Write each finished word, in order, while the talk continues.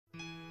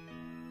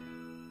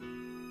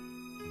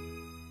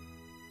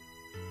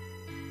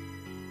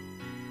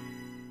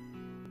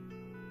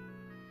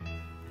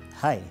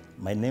Hi,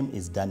 my name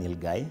is Daniel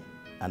Guy,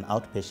 an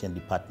outpatient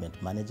department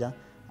manager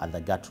at the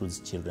Gertrude's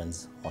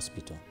Children's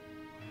Hospital.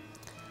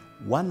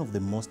 One of the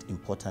most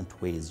important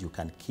ways you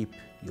can keep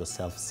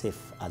yourself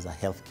safe as a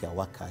healthcare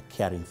worker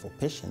caring for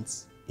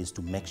patients is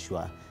to make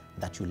sure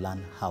that you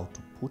learn how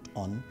to put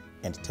on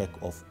and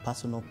take off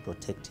personal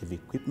protective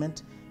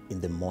equipment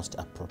in the most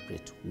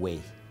appropriate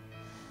way.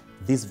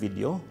 This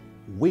video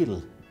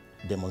will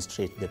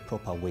demonstrate the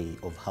proper way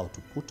of how to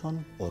put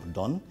on or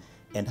don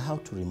and how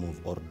to remove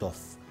or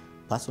doff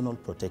personal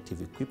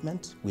protective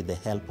equipment with the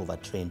help of a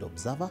trained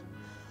observer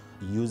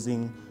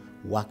using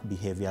work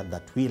behavior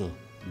that will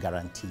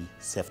guarantee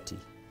safety.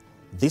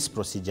 This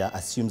procedure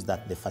assumes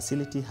that the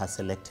facility has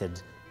selected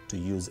to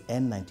use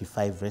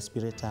N95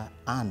 respirator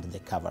and the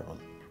Coverall.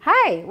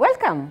 Hi,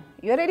 welcome.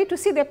 You're ready to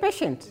see the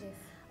patient? Yes.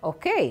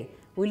 Okay,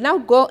 we'll now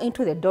go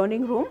into the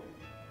donning room.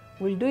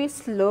 We'll do it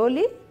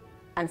slowly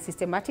and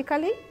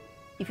systematically.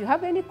 If you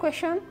have any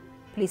question,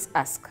 please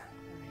ask.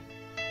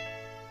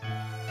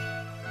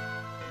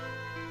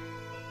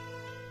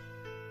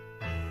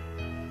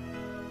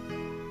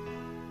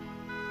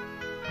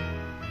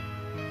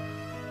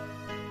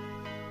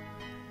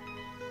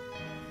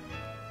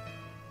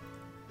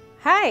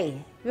 Hi,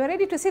 you are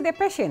ready to see the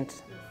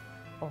patient?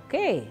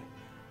 Okay,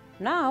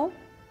 now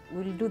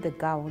we'll do the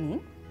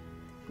gowning.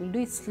 We'll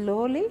do it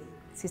slowly,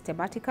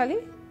 systematically.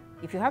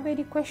 If you have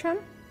any question,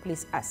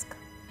 please ask.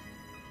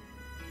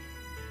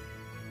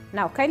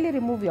 Now kindly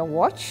remove your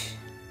watch,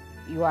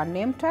 your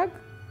name tag,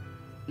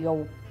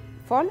 your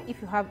phone if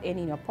you have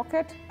any in your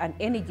pocket, and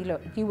any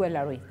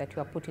jewelry that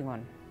you are putting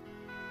on.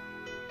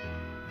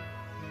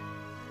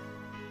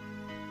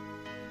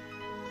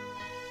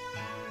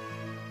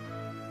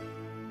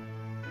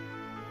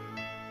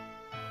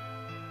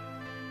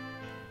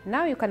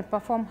 Now you can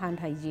perform hand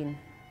hygiene.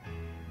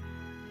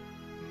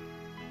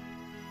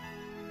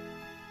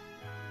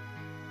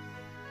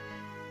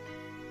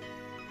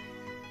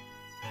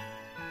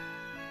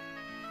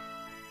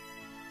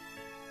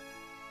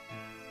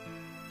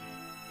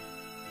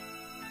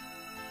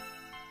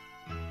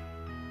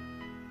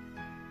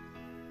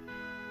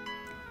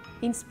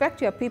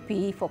 Inspect your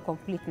PPE for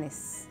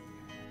completeness.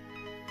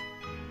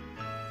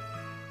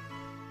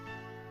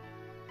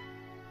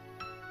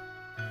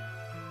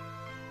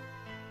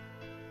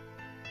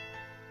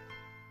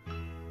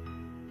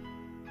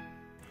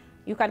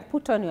 You can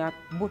put on your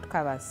boot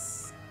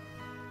covers.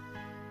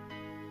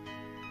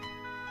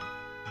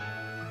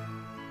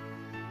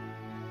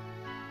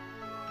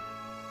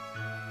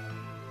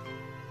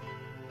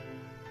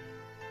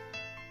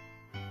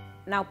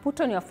 Now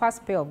put on your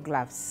first pair of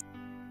gloves.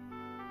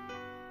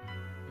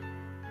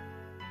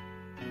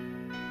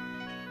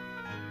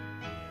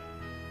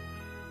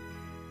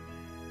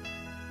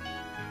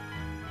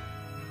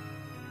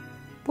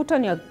 Put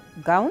on your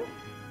gown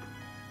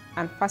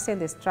and fasten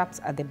the straps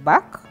at the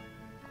back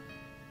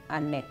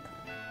and neck.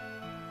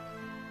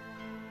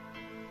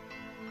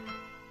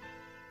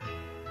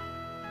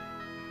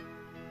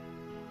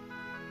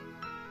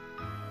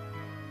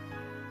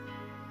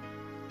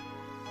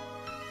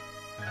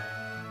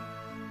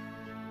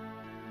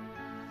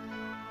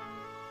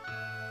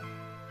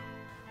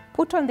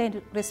 Put on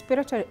the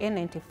respiratory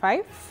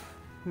N95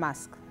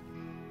 mask.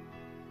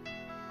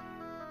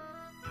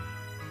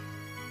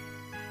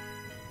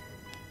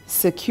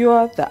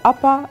 Secure the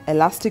upper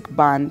elastic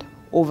band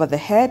over the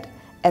head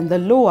and the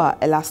lower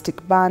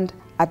elastic band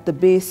at the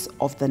base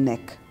of the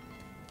neck.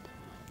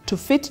 To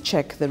fit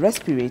check the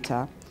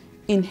respirator,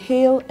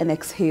 inhale and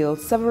exhale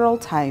several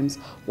times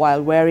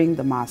while wearing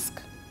the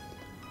mask.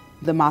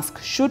 The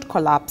mask should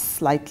collapse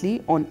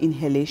slightly on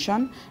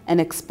inhalation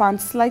and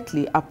expand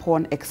slightly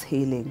upon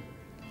exhaling.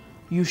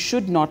 You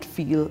should not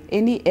feel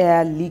any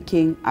air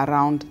leaking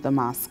around the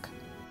mask.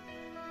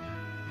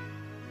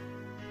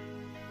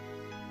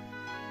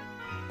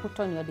 Put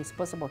on your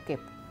disposable cape.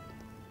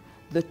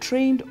 The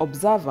trained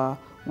observer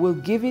will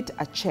give it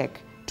a check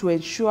to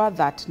ensure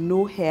that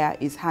no hair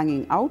is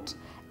hanging out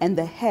and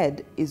the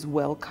head is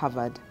well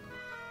covered.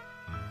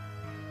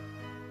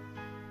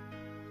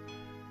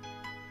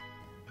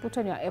 Put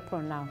on your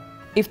apron now.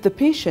 If the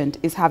patient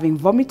is having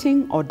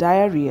vomiting or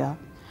diarrhea,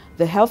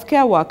 the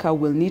healthcare worker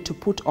will need to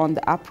put on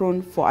the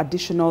apron for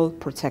additional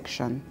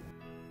protection.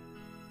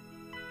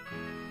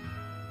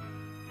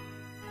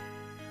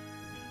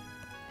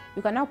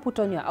 You can now put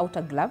on your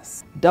outer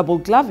gloves. Double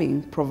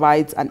gloving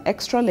provides an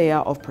extra layer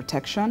of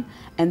protection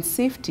and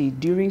safety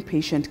during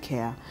patient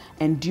care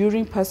and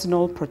during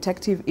personal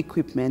protective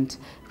equipment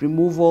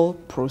removal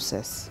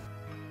process.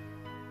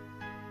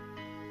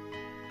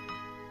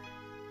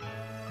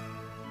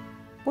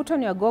 Put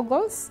on your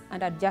goggles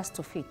and adjust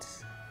to fit.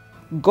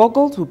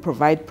 Goggles will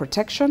provide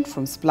protection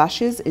from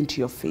splashes into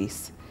your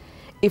face.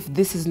 If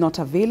this is not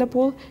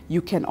available,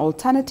 you can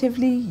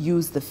alternatively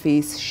use the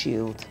face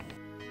shield.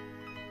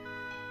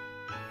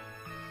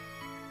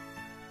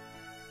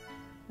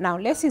 Now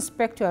let's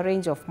inspect your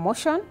range of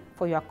motion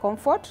for your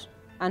comfort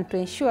and to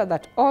ensure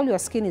that all your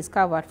skin is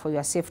covered for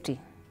your safety.